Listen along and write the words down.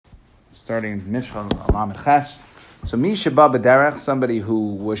starting Mishcha Lamed Ches. So Misha B'derech, somebody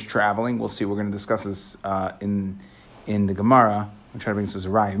who was traveling. We'll see. We're going to discuss this in the Gemara. I'm trying to bring this as a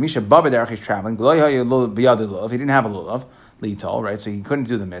raya. Misha B'derech is traveling. He didn't have a lulav. Litol, right? So he couldn't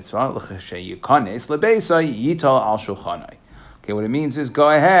do the mitzvah. Okay, what it means is go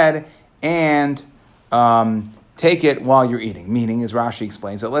ahead and take it while you're eating. Meaning, as Rashi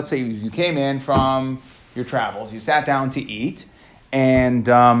explains, that let's say you came in from your travels, you sat down to eat, and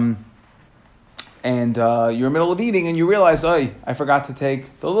you're in the middle of eating, and you realize, oh, I forgot to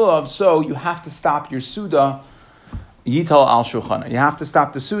take the lulav, so you have to stop your suda. Yital al shulchana. You have to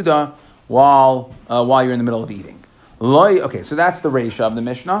stop the suda while you're in the middle of eating. Okay, so that's the reisha of the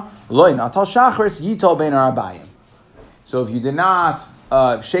Mishnah. Loi natal shachris yitol bein arabayim. So if you did not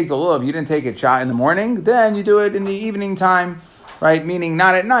shake the lulav, you didn't take it in the morning, then you do it in the evening time, right? Meaning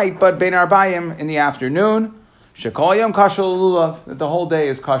not at night, but bein arabayim in the afternoon. Shekol yom kasher lulav, that the whole day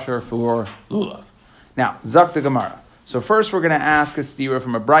is kasher for lulav. Now, zak the Gemara. So first we're going to ask a stira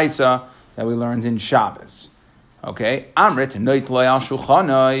from a brisa that we learned in Shabbos. Okay, Amrit noitloi al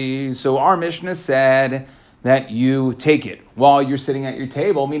shulchanai. So our Mishnah said that you take it while you're sitting at your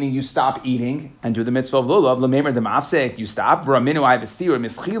table, meaning you stop eating and do the mitzvah of lulav. L'meimer de mafsek, you stop. V'raminu ay v'stira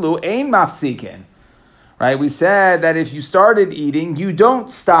mischilu ein mafsikin. Right? We said that if you started eating, you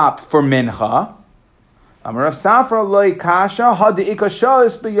don't stop for mincha. Amar Rav Safra loy kasha ha'deika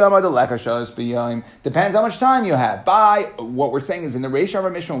shalos b'yom ha'deleka shalos b'yom. Depends how much time you have. By what we're saying is in the Reisha of our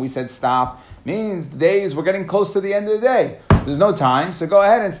Mishnah, we said stop means days. We're getting close to the end of the day. There's no time, so go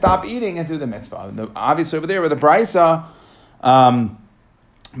ahead and stop eating and do the mitzvah. Obviously, over there with the brisa,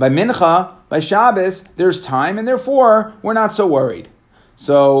 by mincha, by Shabbos, there's time, and therefore we're not so worried.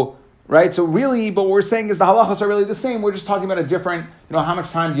 So, right? So really, but what we're saying is the halachas are really the same. We're just talking about a different. How much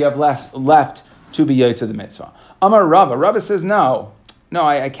time do you have left to be yotze the mitzvah? Amar Rava. Rava says no.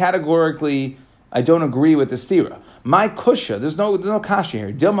 I categorically I don't agree with the stira. My kusha, there's no kasha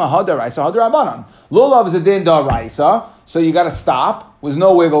here. Dilma hadaraisa hadarabanan. Lulav is a din daraisa, so you got to stop. There's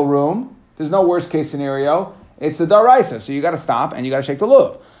no wiggle room. There's no worst case scenario. It's the daraisa, so you got to stop and you got to shake the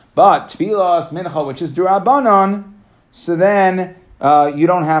lulav. But tfilas mincha, which is darabanan, so then you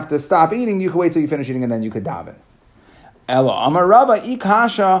don't have to stop eating. You can wait till you finish eating and then you could daven. Elo amar Rava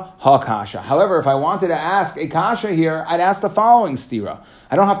ikasha ha-kasha. However, if I wanted to ask a kasha here, I'd ask the following stira.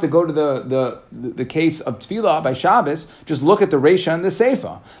 I don't have to go to the case of tefillah by Shabbos. Just look at the reisha and the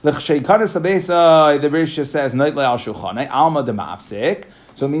seifa. The reisha says noitlei al shulchanai alma de mafsik.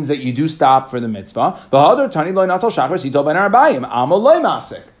 So it means that you do stop for the mitzvah. V'hadar tani loy natal shachris yitol ben arbayim alma loy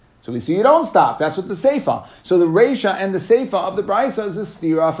mafsik. So we see you don't stop. That's what the seifa. So the reisha and the seifa of the brisa is a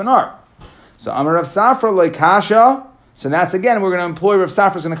stira of an art. So amar Rav Safra loy kasha. So that's again, we're going to employ Rav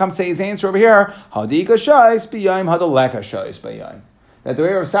Safra is going to come say his answer over here. Hadika shais b'yayim hadaleka shais b'yayim. That the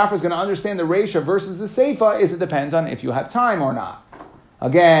way Rav Safra is going to understand the reisha versus the seifa is it depends on if you have time or not.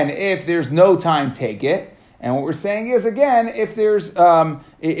 Again, if there's no time, take it. And what we're saying is again, if there's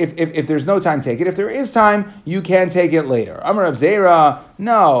if there's no time, take it. If there is time, you can take it later. Amar Rav Zera,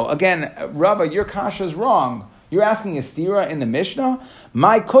 no. Again, Rava, your kasha is wrong. You're asking a stira in the Mishnah?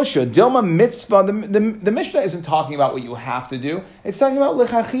 My kusha, Dilma mitzvah, the Mishnah isn't talking about what you have to do. It's talking about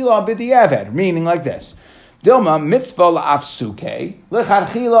l'chachila b'di'eved, meaning like this. Dilma mitzvah la'afsuke,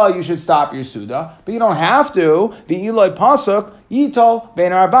 l'chachila, you should stop your suda, but you don't have to. V'iloi pasuk, yitol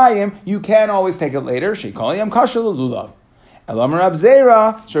ben arbayim, you can always take it later. Sheikol yam kasha l'lulav. Elam Rab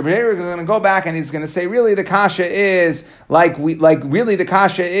Zera, so Rab Zera is going to go back and he's going to say, really the kasha is really the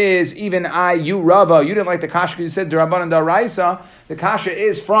kasha is even you Rava, you didn't like the kasha because you said D'Rabbanan D'Oraisa. The kasha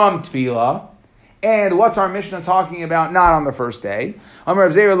is from Tefillah, and what's our Mishnah talking about? Not on the first day.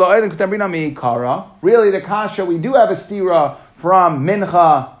 Rab Zera lo edim kutamrina mi'ikara. Really the kasha we do have a stira from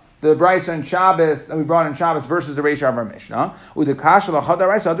Mincha, the brisa and Shabbos that we brought in Shabbos versus the reisha of our Mishnah. U'de kasha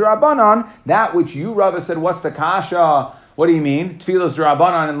l'chadaraisa D'Rabbanan. That which you Rava said, what's the kasha? What do you mean? Tefillah's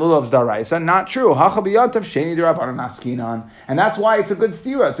d'Rabbanan and lulav's d'Oraisa. Not true. Hachabiyatav sheni d'Rabbanan askinan. And that's why it's a good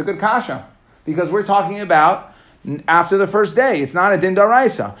stira. It's a good kasha. Because we're talking about after the first day. It's not a din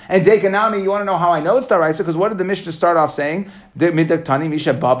d'Oraisa. And Dekanami, you want to know how I know it's d'Oraisa? Because what did the Mishnah start off saying? Midaktani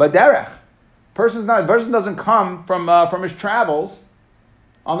misha baba derech. Person doesn't come from his travels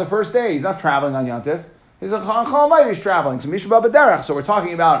on the first day. He's not traveling on Yantif. He's traveling. So Misha Baba Derech. So we're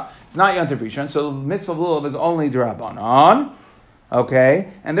talking about it's not Yantiv Rishon. So the mitzvah of lulav is only D'Rabbanan.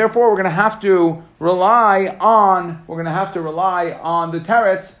 Okay, and therefore we're going to have to rely on the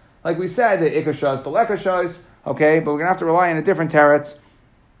teretz, like we said, the ikashas, the lekashas. Okay, but we're going to have to rely on a different teretz.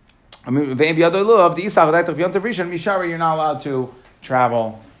 I mean, the lulav, the isach of Yantiv Rishon, Mishari, you're not allowed to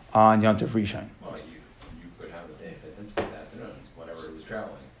travel on Yantiv Rishon. Well, you could have the day of Fittim, say that afternoon, whenever it was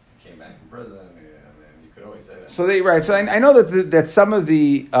traveling. came back from prison. I mean, you could always say that. So I know that some of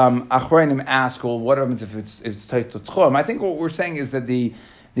the Achronim ask, well, what happens if it's Tayt Tchum? I think what we're saying is that the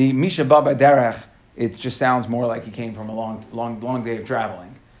Misha Baba Derech, it just sounds more like he came from a long day of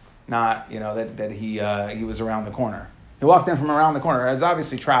traveling, not that he was around the corner. He walked in from around the corner, as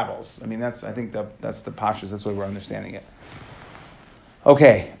obviously travels. I mean, that's the pashas. That's the way we're understanding it.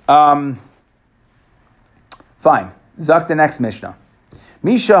 Okay, fine. Zak the next Mishnah.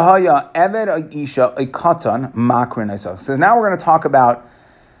 Misha haya eved isha a katan makrin isa. So now we're going to talk about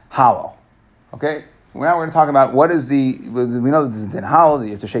halal. Okay, now we're going to talk about what is we know that this is din halal, that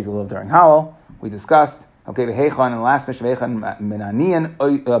you have to shake the lulav during halal. We discussed. Okay, v'heichan in the last Mishnah v'heichan menanian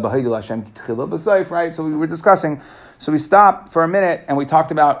b'haydul Hashem tchila b'sayif. Right, so we were discussing. So we stopped for a minute and we talked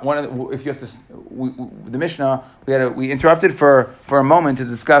about if you have to the Mishnah. We interrupted for a moment to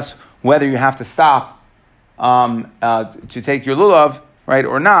discuss whether you have to stop to take your lulav, right,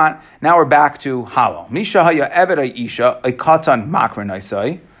 or not. Now we're back to halal. Misha haya eved isha a katan makrin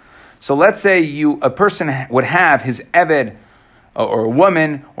isai. So let's say a person would have his eved or a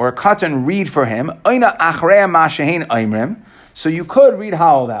woman or a katan read for him. Oina achrei ma shehin aimrim. So you could read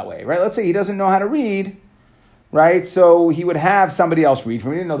halal that way, right? Let's say he doesn't know how to read, right? So he would have somebody else read for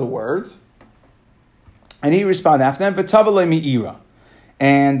him. He didn't know the words, and he responded after them. V'tavalei mi'ira.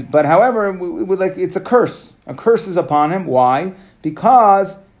 But however, it's a curse. A curse is upon him. Why?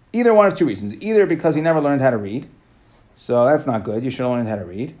 Because either one of two reasons. Either because he never learned how to read, so that's not good. You should have learned how to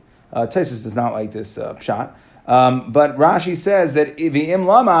read. Tosfos does not like this shot. But Rashi says that if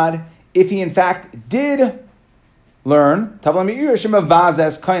he in fact did learn,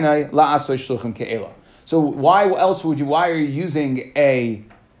 so why are you using a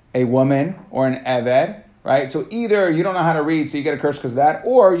woman or an eved, right? So either you don't know how to read, so you get a curse because of that,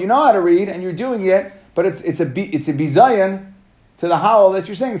 or you know how to read and you're doing it, but it's a bizayon to the halal that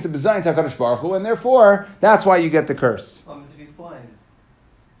you're saying. It's a bizayon to HaKadosh Baruch Hu, and therefore that's why you get the curse. What happens if he's blind?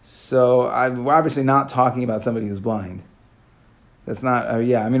 So we're obviously not talking about somebody who's blind. That's not,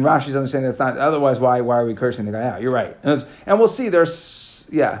 Rashi's understanding that's not, otherwise why are we cursing the guy out? You're right. And we'll see and there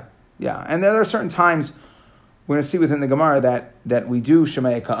are certain times we're going to see within the Gemara that we do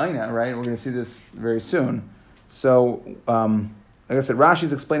Shemaya Ka'ina, right? We're going to see this very soon. So, like I said,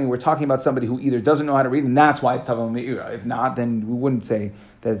 Rashi's explaining we're talking about somebody who either doesn't know how to read, and that's why it's Tavam Me'ira. If not, then we wouldn't say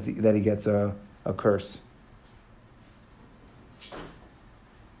that he gets a curse.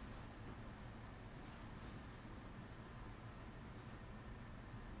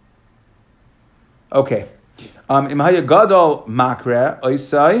 Okay. Imhaya gadol makre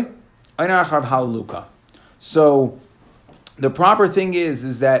oisai einarchav haluka. So the proper thing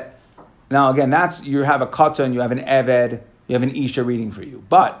is that now again that's you have a katan, you have an eved, you have an isha reading for you.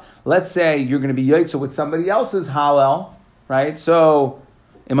 But let's say you're going to be yotza with somebody else's halal, right? So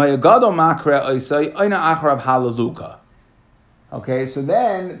imhaya gadol makre oisai einarchav haluka. Okay, so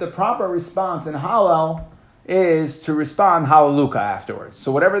then the proper response in halal is to respond halaluka afterwards.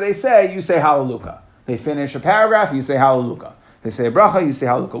 So whatever they say, you say halaluka. They finish a paragraph, you say halaluka. They say a bracha, you say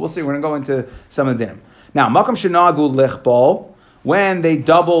halaluka. We'll see. We're going to go into some of the dinim. Now, makam shenagu lichbol, when they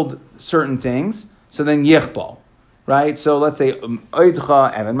doubled certain things, so then yichbol, right? So let's say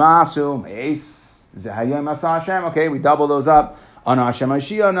oidcha even masu meis zehayim asa Hashem. Okay, we double those up. Ana Hashem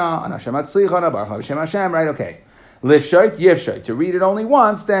Hashiana, Ana Hashem Atzlichana, Baruch Hashem Hashem. Right? Okay. Lifshait, yifshait. To read it only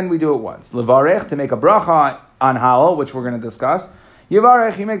once, then we do it once. Levarech, to make a bracha on halal, which we're going to discuss.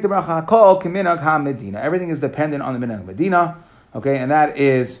 Yivarech, you make the bracha. Kol keminag ha-medina. Everything is dependent on the minhag medina. Okay, and that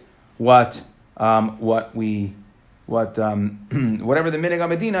is whatever the minhag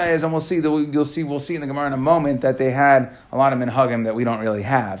medina is, and we'll see in the Gemara in a moment that they had a lot of minhagim that we don't really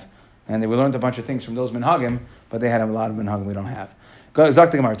have, and we learned a bunch of things from those minhagim, but they had a lot of minhagim we don't have. Zak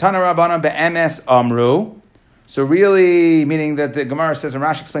the Gemara. Tana Rabbana be'emes amru. So really, meaning that the Gemara says, and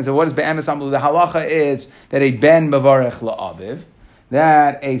Rashi explains that what is be'emes amru? The halacha is that a ben mevarech la'aviv,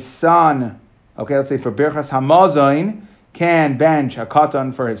 that a son, okay, let's say for birchas hamazayin, can bench a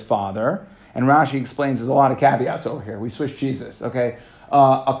katan for his father. And Rashi explains there's a lot of caveats over here. We switch Jesus, okay?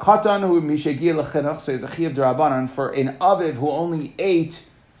 A katan who mishegi l'chinuch, so is a chiyuv d'Rabbanan for an aviv who only ate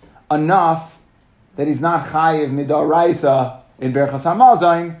enough that he's not chayiv midaraisa in Berchas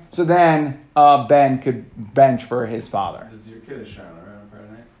HaMazayin, so then Ben could bench for his father. This is your Kiddush Shiloh, right, on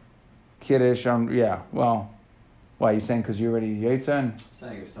Friday night? Kiddush, yeah, well, why, you saying because you already Yetza? I'm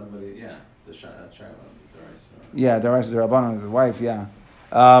saying if somebody, the Shiloh, the rice. Yeah, the rice is the Rabbanan, the wife, yeah.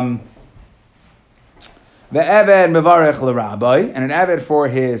 The Eved mevarech l'Rabbi, and an Eved for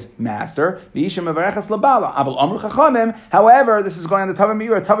his master. V'isha mevarechas l'Bala. Aval amru chachamim. However, this is going on the Tava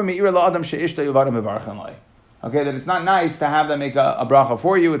Me'ira. Tava Me'ira la'adam she'ishta yuvadim mevarech anlai. Okay, that it's not nice to have them make a bracha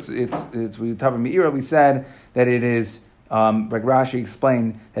for you. It's we talk about Meira. We said that it is like Rashi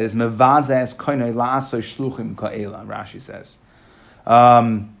explained that it's mevazes koinei la'asoi shluchim ka'ela. Rashi says,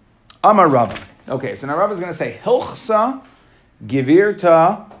 Amar Rava. Okay, so now Rava is going to say hilchsa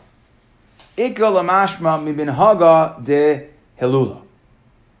givirta ikka lamashma mibin haga de helula,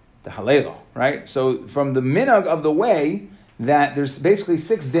 the halela. Right. So from the minhag of the way that there's basically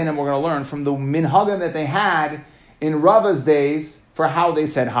 6 dinim we're going to learn from the minhagim that they had in Rava's days for how they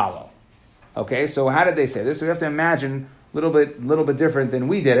said halal. Okay, so how did they say this? So we have to imagine a little bit different than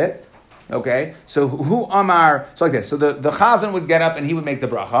we did it. Okay, so who Amar, so like this. So the Chazan would get up and he would make the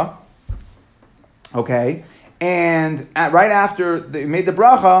bracha. Okay, and right after they made the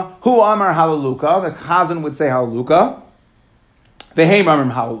bracha, who Amar halaluka, the Chazan would say halaluka. Vehem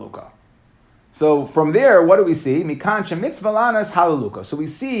Amar halaluka. So from there, what do we see? Mikan mitzvah lanas halaluka. So we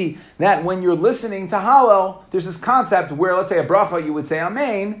see that when you're listening to Hallel, there's this concept where, let's say a bracha, you would say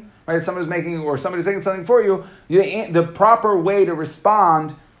Amen, right? If somebody's making or somebody's saying something for you, the proper way to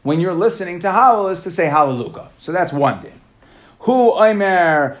respond when you're listening to Hallel is to say Halaluka. So that's one thing. Hu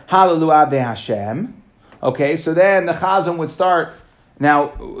omer halalu avdei Hashem. Okay, so then the Chazan would start.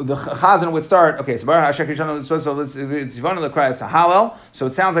 Now the Chazan would start. Okay, so Baruch Hashem Kishanu. So it's Yivanu L'Krayas Hallel. So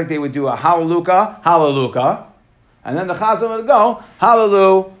it sounds like they would do a Halaluka, Halaluka, and then the Chazan would go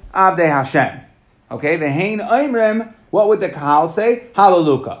Halalu Avdei Hashem. Okay, the Hein Oimrim. What would the Kahal say?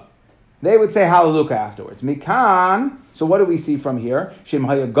 Halaluka. They would say Halaluka afterwards. Mikan. So what do we see from here? Shem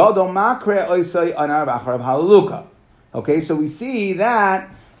Hayagadol Makre Oisai Anar B'Acharav Halaluka. Okay, so we see that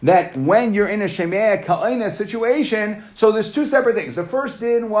when you're in a Shemea Ka'ina situation, so there's 2 separate things. The first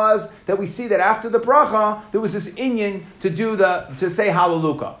din was that we see that after the bracha, there was this inyan to say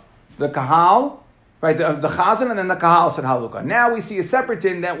Halaluka. The Kahal, right, the Chazan, and then the Kahal said Halaluka. Now we see a separate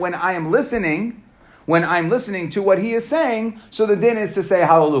din that when I'm listening to what he is saying, so the din is to say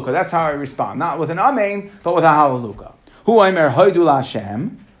Halaluka. That's how I respond. Not with an Amen, but with a Halaluka. Hu Aimer Hoidu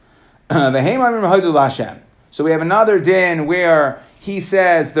Lashem. Vehem Aimer Hoidu Lashem. So we have another din where he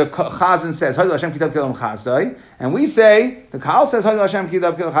says, the Chazan says, Hoidu Hashem Kidav Kilam Chazdai. And we say, the Kahal says, Hoidu Hashem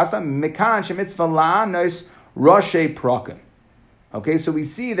Kidav Kilam Chazdai. Mekan Shemitzvah La Nois Roshei Prakim. Okay, so we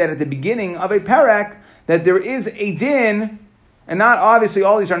see that at the beginning of a parak, that there is a din, and not obviously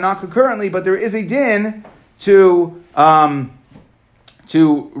all these are not concurrently, but there is a din to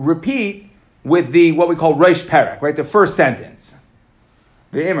repeat with the what we call Reish Parak, right? The first sentence.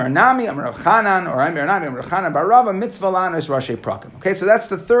 Ve'imar nami amar Chanan or amar nami amar Chanan barava mitzvah lanos Rashi prakim. Okay, so that's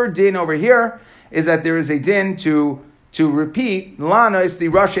the third din over here, is that there is a din to repeat lanos the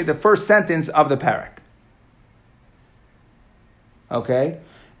Rashi, the first sentence of the parak. Okay.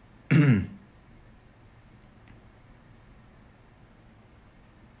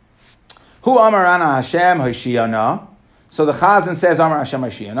 Hu amar ana Hashem Hoshiana. So the Chazan says amar Hashem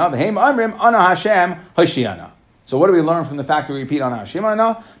Hoshiana. V'heim amrim ana Hashem Hoshiana. So what do we learn from the fact that we repeat ana Hashem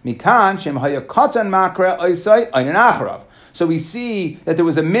Hoshiana? Mikan shem hayakatan makra oisai einen acharav. So we see that there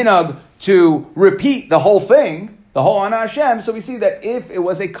was a minhag to repeat the whole thing, the whole ana Hashem. So we see that if it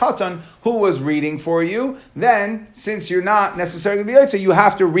was a katan who was reading for you, then since you're not necessarily going to be so you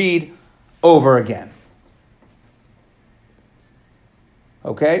have to read over again.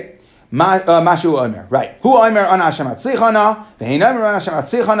 Okay. Mashu Omer, right? Who Omer on Hashem Atzlichana? Ve'ein Omer on Hashem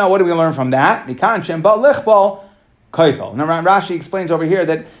Atzlichana. What do we learn from that? Mikan Shem Ba Lichbal Kaifel. Now Rashi explains over here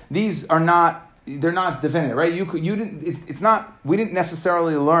that these are not, they're not definitive, right? You didn't. It's not. We didn't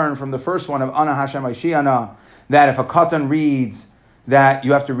necessarily learn from the first one of Ana Hashem Aishiana that if a katan reads that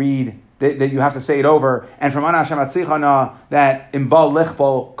you have to read that you have to say it over, and from Ana Hashem Atzlichana that in Ba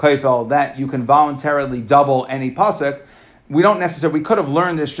Lichbal Kaifel that you can voluntarily double any pasuk. We don't necessarily. We could have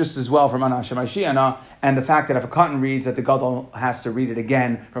learned this just as well from Ana Hashem Hashiana, and the fact that if a katan reads that the gadol has to read it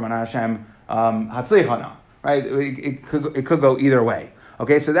again from Ana Hashem Hatzlichana, right? It could go either way.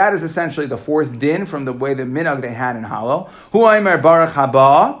 Okay, so that is essentially the fourth din from the way the minhag they had in Hallel. Hu Aimer Baruch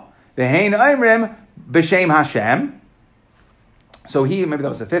Haba Ve'hein Aimrim B'Shem Hashem. So maybe that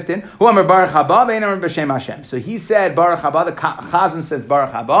was the fifth din. Hu Aimer Baruch Haba Ve'hein Aimrim B'Shem Hashem. So he said Baruch Haba. The Chazan says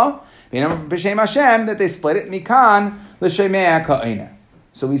Baruch Haba Ve'hein Aimrim B'Shem Hashem, that they split it Mikan.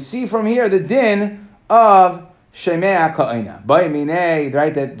 So we see from here the din of Shemea Ka'ina.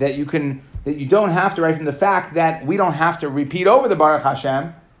 Right, that you don't have to, right, from the fact that we don't have to repeat over the Baruch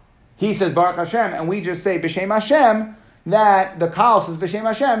Hashem. He says Baruch Hashem, and we just say B'Shem Hashem, that the Kal says B'Shem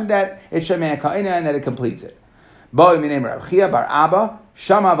Hashem, that it's Shemea Ka'ina and that it completes it. What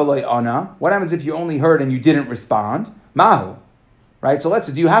happens if you only heard and you didn't respond? Mahu. Right, so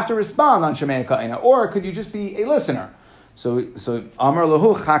do you have to respond on Shemea Ka'ina, or could you just be a listener? So Amar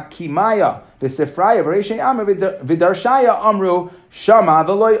Lahu Chakimaya V'Sifraya V'Reishei Amar V'Darshaya Amru Shama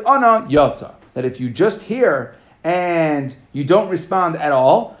V'Loi Ana Yotza. That if you just hear and you don't respond at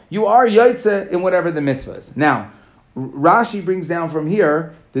all, you are Yotze in whatever the mitzvah is. Now, Rashi brings down from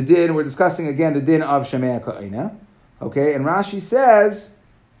here the din, we're discussing again the din of Shemea Ka'ina. Okay, and Rashi says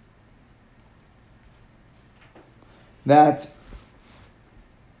that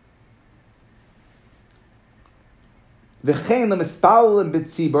that if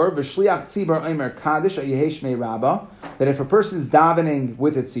a person is davening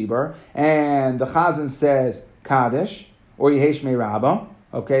with a tzibur and the chazan says Kaddish or Yehesh Me Rabbah,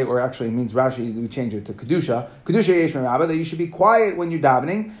 okay, or actually it means Rashi, we change it to Kedusha Yehesh Me Rabbah, that you should be quiet when you're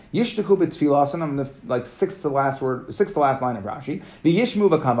davening. Yishtaku b'tfilasan, I'm the sixth to last line of Rashi. V'yishmu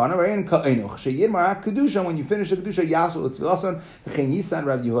v'kavana v'rein ka'enuch sheyidmar Kedusha, when you finish the Kedusha yasu l'tfilasan v'chein yisan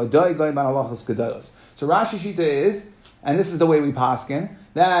Rav Yehuda goyim ban halachos kedalos. So Rashi Shita is, and this is the way we paskin,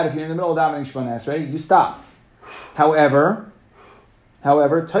 that if you're in the middle of davening Shemona Esrei, you stop. However,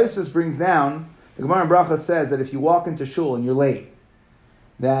 Tosfos brings down, the Gemara in Bracha says that if you walk into shul and you're late,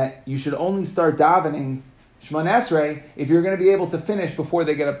 that you should only start davening Shemona Esrei if you're going to be able to finish before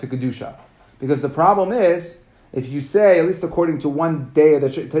they get up to Kedusha. Because the problem is, if you say, at least according to one day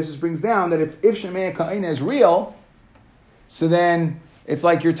that Tosfos brings down, that if Shemea Ka'ina is real, so then it's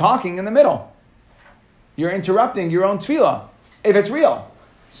like you're talking in the middle. You're interrupting your own tefillah, if it's real.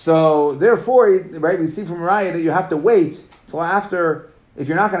 So therefore, right, we see from Raya that you have to wait till after. If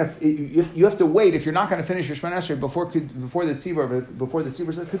you're not going to, you have to wait. If you're not going to finish your Shemona Esrei before the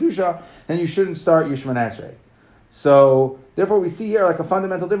tzibur says kedusha, then you shouldn't start your Shemona Esrei. So therefore, we see here like a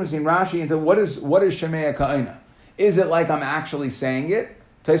fundamental difference between Rashi and what is Shemea Ka'ina. Is it like I'm actually saying it?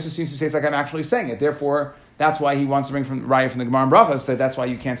 Tosfos seems to say it's like I'm actually saying it. Therefore, that's why he wants to bring from Raya from the Gemara and Brachas, say that's why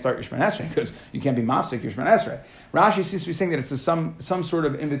you can't start your Shemona Esrei, because you can't be mafsik your Shemona Esrei. Rashi seems to be saying that it's some sort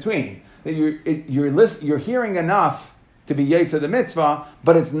of in between, that you're hearing enough to be Yetzer the mitzvah,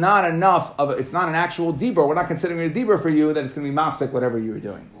 but it's not enough it's not an actual dibur. We're not considering it a dibur for you that it's going to be mafsik whatever you were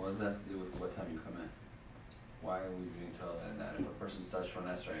doing. What does that have to do with what time you come in? Why are we being told that if a person starts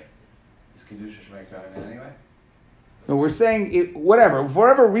Shemona Esrei, is Kedusha Shemei Ka'ina anyway? No, we're saying for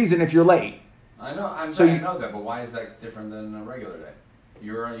whatever reason, if you're late. I know, I know that, but why is that different than a regular day?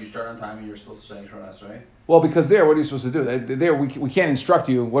 You start on time and you're still saying Shemona Esrei? Well, because what are you supposed to do? There, we can't instruct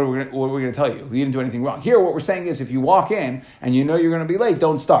you. What are we going to tell you? We didn't do anything wrong. Here, what we're saying is, if you walk in and you know you're going to be late,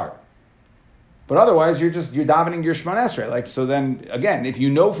 don't start. But otherwise, you're davening your Shemona Esrei. Like, so then, again, if you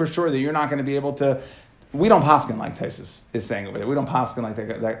know for sure that you're not going to be able to, we don't paskin like Tosfos is saying over there. We don't paskin like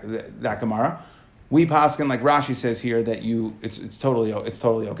that Gemara. We paskin like Rashi says here that it's totally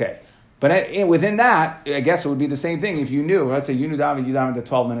okay. But within that, I guess it would be the same thing if you knew. Let's say you davened to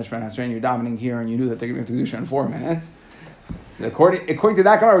 12 minutes Shemona Esrei, and you're davening here, and you knew that they're going to do Kedusha in 4 minutes. So according to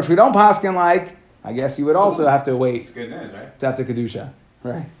that Gemara, which we don't paskin like, I guess you would also have to wait. It's good news, right? To after Kedusha,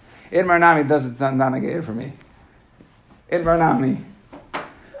 right? Idmar Nami it's not negated for me. Idmar Nami.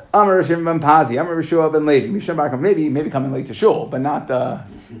 Amar Rishim ben Pazi, Amar Rishua ben Levi, Misham Bar, maybe coming late to shul, but not the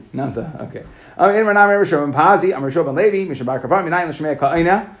okay. Idmar Nami Rishua ben Pazi, Amar Rishua ben Levi, Misham Bar Kapar, Minayin L'Shemei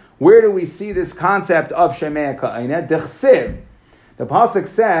Ka'ina. Where do we see this concept of Shemea Ka'ina? Dechsiv. The pasuk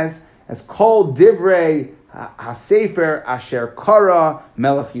says, as called Divrei HaSefer Asher Kara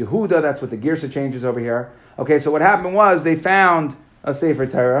Melech Yehuda. That's what the Girsa changes over here. Okay, so what happened was they found a Sefer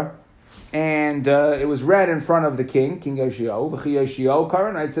Torah, and it was read in front of the king, King Yoshio. V'Yoshio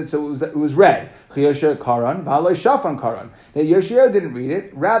Karan. I said so. It was read. Yoshio Karan. V'Haloi Shafan Karan. That Yoshio didn't read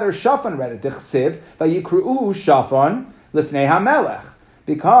it. Rather, Shafan read it. Dechsiv. V'Yikru'u Shafan Lifnei HaMelech.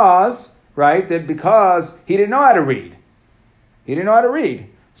 Because he didn't know how to read.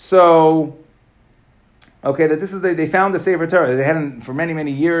 So, okay, that this is they found the Sefer Torah. They hadn't for many, many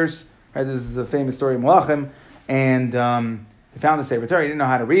years. Right, this is a famous story of Malachim, and they found the Sefer Torah. He didn't know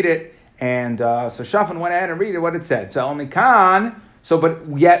how to read it, and so Shafan went ahead and read it. What it said. So Omikan. So, but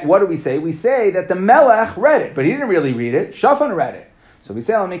yet, what do we say? We say that the Melech read it, but he didn't really read it. Shafan read it. So we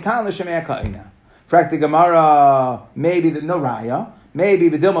say Omikan l'Shemea Ka'ina. Frak the Gemara, maybe no Raya. Maybe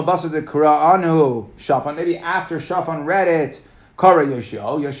B'dilma Basar de Qura'anu Shafan. Maybe after Shafan read it, Kara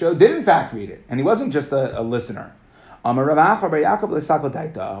Yoshio. Yoshio did in fact read it, and he wasn't just a listener. It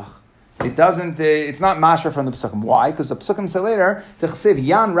doesn't. It's not masha from the Pesukim. Why? Because the Pesukim say later, T'chsiv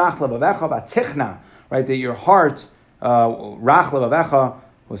Yan Rach Levavecha V'Tichna. Right, that your heart Rach Levavecha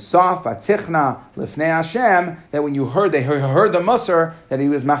was soft V'Tichna Lifnei Hashem. That when they heard the Musar that he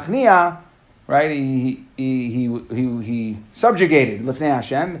was machnia. Right, he subjugated Lifnei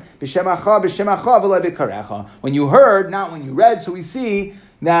Hashem b'Shem Acha v'Lei b'Karecha. When you heard, not when you read. So we see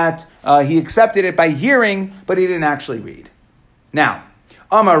that he accepted it by hearing, but he didn't actually read. Now,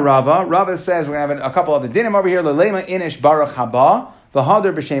 Amar Rava. Rava says, we're going to have a couple of the dinim over here. Lelema inish baruch haba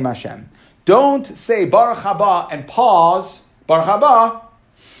v'hader b'shem Hashem. Don't say baruch haba and pause baruch haba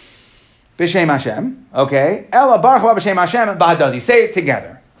b'shem Hashem. Okay? Ela baruch haba b'shem Hashem b'hadadi. Say it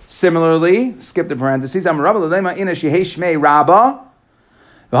together. Similarly, skip the parentheses. Amar Rava lelema inish yehesh shmei Rabba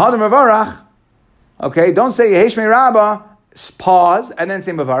v'hader mevarach. Okay? Don't say yehesh shmei Rabba. Pause and then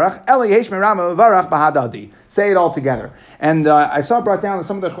say mevarach. Ela yehesh shmei Rabba mevarach b'hadadi. Say it all together. And I saw it brought down that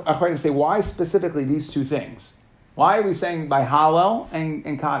some of the Achronim say, why specifically these two things? Why are we saying by Hallel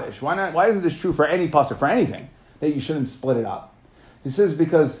and Kaddish? Why not? Why isn't this true for any pasuk, for anything, that you shouldn't split it up? This is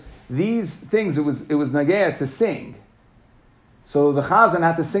because these things, it was Nagea to sing. So the Chazan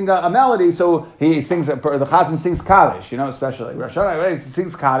had to sing a melody, so he sings, the Chazan sings Kaddish, especially. Rosh Hashanah, he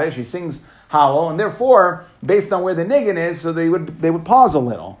sings Kaddish, he sings Hallel, and therefore, based on where the niggin is, so they would pause a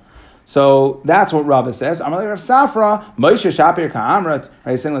little. So that's what Rava says. Amalei Rav Safra, Moshe Shapir Ka'amrat.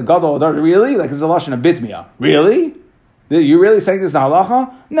 Are you saying like Gadol Adar? Really? Like it's a lashon of bitmiyah. Really? You really saying this is the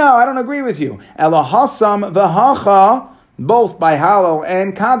halacha? No, I don't agree with you. Elahasam v'hacha, both by Hallel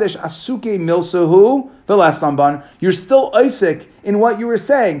and Kaddish, asuke milsahu v'lastamban. You're still Isaac in what you were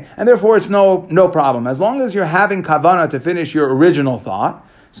saying, and therefore it's no problem. As long as you're having kavanah to finish your original thought,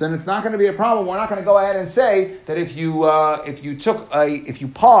 so then it's not going to be a problem. We're not going to go ahead and say that if you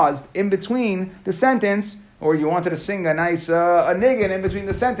paused in between the sentence, or you wanted to sing a nice a niggin in between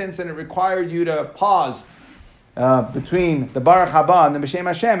the sentence, and it required you to pause between the Baruch Haba and the B'Shem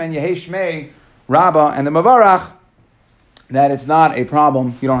Hashem and Yehesh Shmei Rabbah and the Mavarach, that it's not a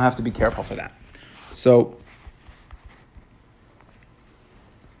problem. You don't have to be careful for that. So.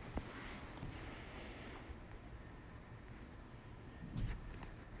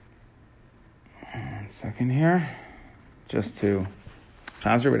 Second here, just to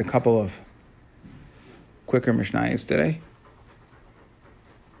Chazar with a couple of quicker Mishnayos today.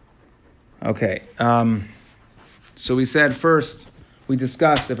 Okay, so we said first, we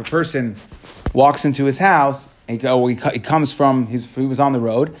discussed if a person walks into his house, he comes from, he was on the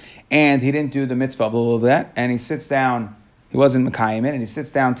road, and he didn't do the mitzvah of a little bit, and he sits down, he wasn't Mekayim it, and he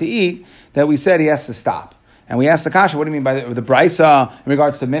sits down to eat, that we said he has to stop. And we asked the Kasha, what do you mean by the Brisa? In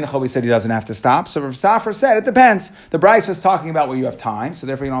regards to Mincha, we said he doesn't have to stop. So Rav Safra said, it depends. The Brisa is talking about where you have time, so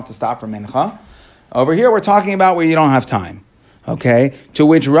therefore you don't have to stop for Mincha. Over here, we're talking about where you don't have time. Okay? To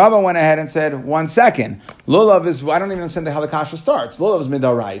which Rava went ahead and said, 1 second. Lulav is, I don't even understand how the Kasha starts. Lulav is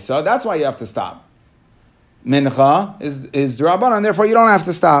Midoraisa, that's why you have to stop. Mincha is D'Rabbanan, therefore you don't have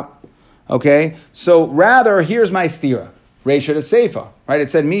to stop. Okay? So rather, here's my stira. Reisha to Seifa, right? It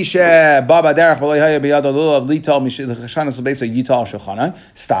said, Misha Baba Derech V'loyhaya B'yada Lulav Lital Mishachana Sabesa Yital Shulchana.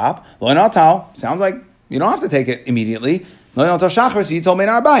 Stop. Lo Natal. Sounds like you don't have to take it immediately. Lo Natal Shachar Yital Mein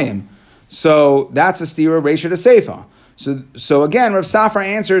Arbayim. So that's a stira Reisha to Seifa. So again, Rav Safra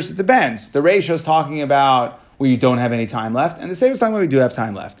answers, it depends. The Reisha is talking about where you don't have any time left, and the Seifa is talking about where we do have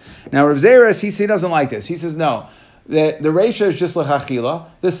time left. Now Rav Zeres, he doesn't like this. He says, no. The Reisha is just l'chachila.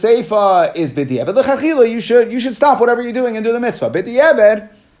 The Seifa is b'di'eved. L'chachila, you should stop whatever you're doing and do the mitzvah. B'di'eved,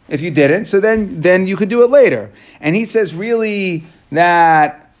 if you didn't, so then you could do it later. And he says really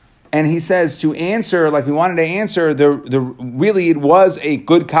that, and he says to answer, like we wanted to answer, the really it was a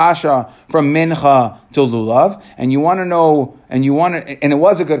good kasha from Mincha to Lulav, and you want to know, and it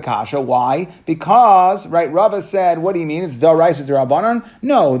was a good kasha. Why? Because, right, Rava said, what do you mean? It's D'Oraisa D'Rabbanan?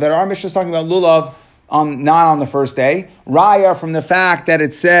 No, that our Mishnah is talking about Lulav, not on the first day. Raya from the fact that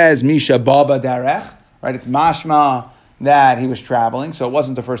it says Misha Baba Derech, right? It's mashma that he was traveling, so it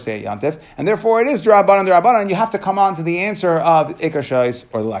wasn't the first day at Yantif, and therefore it is D'Rabbanan, and you have to come on to the answer of Ikashais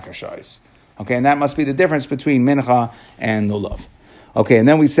or Lekashais. Okay, and that must be the difference between Mincha and Lulav. Okay, and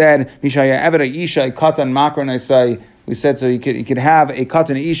then we said Mishaya Eved Isha Katan Makron. We said so you could have a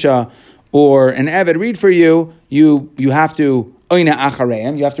Katan Isha or an Eved read for you. You have to Oina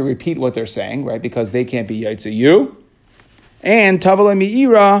Achareim. You have to repeat what they're saying, right? Because they can't be Yaitza you. And Tavale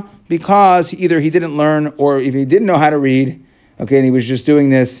Mi'ira, because either he didn't learn or if he didn't know how to read, okay, and he was just doing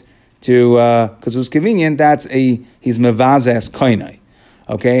this because it was convenient, he's Mevazes Koinai.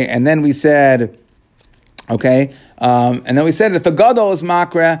 Okay, and then we said, if the Gadol is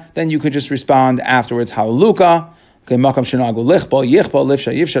Makra, then you could just respond afterwards, Halaluka. Okay, Makam Shinagu Lichbo, Yichbo,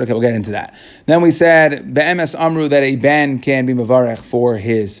 Lifsha, Yifsha. Okay, we'll get into that. Then we said, Be'emes Amru, that a ben can be Mavarech for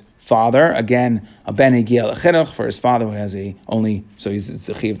his father. Again, a ben Higiel Chinuch for his father who has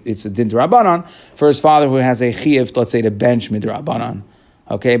it's a din d'Rabbanan, for his father who has a chiyuv, let's say, to bench midrabbanan.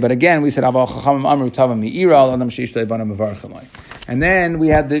 Okay, but again, we said, and then we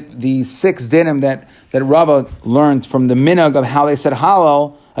had the 6 dinim that Rava learned from the minhag of how they said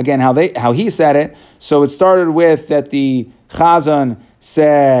Hallel, again, how he said it. So it started with that the Chazan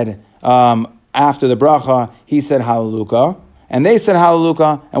said, after the bracha, he said Hallelujah. And they said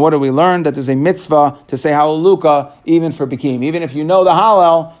Hallelujah, and what did we learn? That there's a mitzvah to say Hallelujah even for Bikim. Even if you know the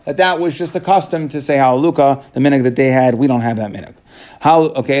Hallel, that was just a custom to say Hallelujah, the minhag that they had. We don't have that minhag.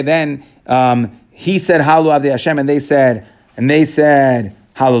 Then he said Hallelu Avdei Hashem, and they said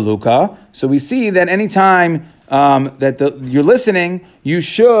Hallelujah. So we see that anytime that you're listening, you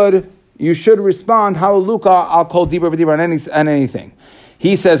should respond Hallelujah. I'll call deeper on anything.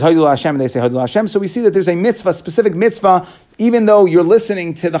 He says Hayyul Hashem, and they say Hayyul Hashem. So we see that there's a mitzvah, specific mitzvah, even though you're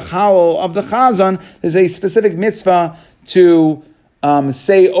listening to the Hallel of the Chazan, there's a specific mitzvah to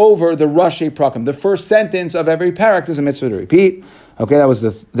say over the Rashi Prakim. The first sentence of every parak is a mitzvah to repeat. Okay, that was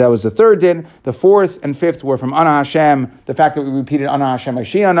the third din. The fourth and fifth were from Ana Hashem. The fact that we repeated Ana Hashem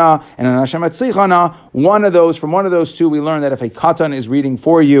Ashiana and Ana Hashem Atzlichana. From one of those two, we learned that if a katan is reading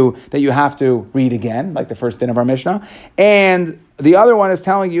for you, that you have to read again, like the first din of our Mishnah. And the other one is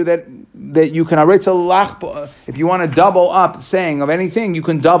telling you that you can if you want to double up saying of anything, you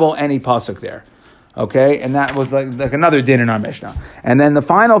can double any pasuk there. Okay, and that was like another din in our Mishnah. And then the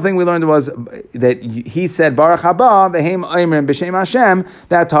final thing we learned was that he said Baruch haba v'heim oimrim b'shem Hashem.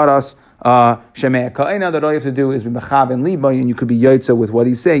 That taught us Shemei Ka'ena, that all you have to do is be mechav and liba, and you could be yotza with what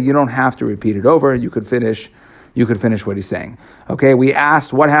he's saying. You don't have to repeat it over. You could finish what he's saying. Okay, we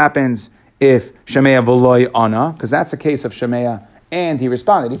asked what happens if Shemei v'loy ana, because that's a case of Shemei. And he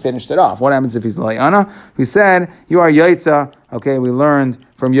responded, he finished it off. What happens if he's layana? We said, you are yaitza. Okay, we learned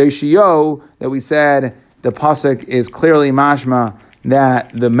from Yeshio that we said the pasuk is clearly mashma that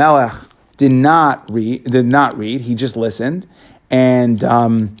the melech did not read, he just listened. And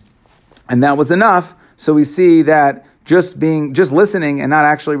that was enough. So we see that just listening and not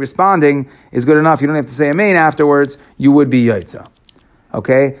actually responding is good enough. You don't have to say amen afterwards, you would be yaitza.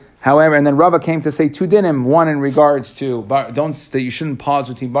 Okay? However, and then Rava came to say 2 dinim, one in regards to that you shouldn't pause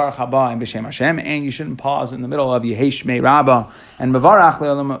between Baruch haba and B'Shem Hashem, and you shouldn't pause in the middle of Yehi Shmei Rabbah and Mevarach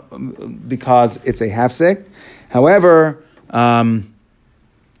Le'olam because it's a hafsek. However, Rav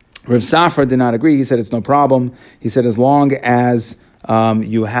Safra did not agree. He said it's no problem. He said as long as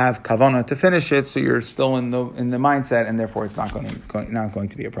you have kavanah to finish it, so you're still in the mindset, and therefore it's not going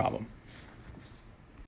to be a problem.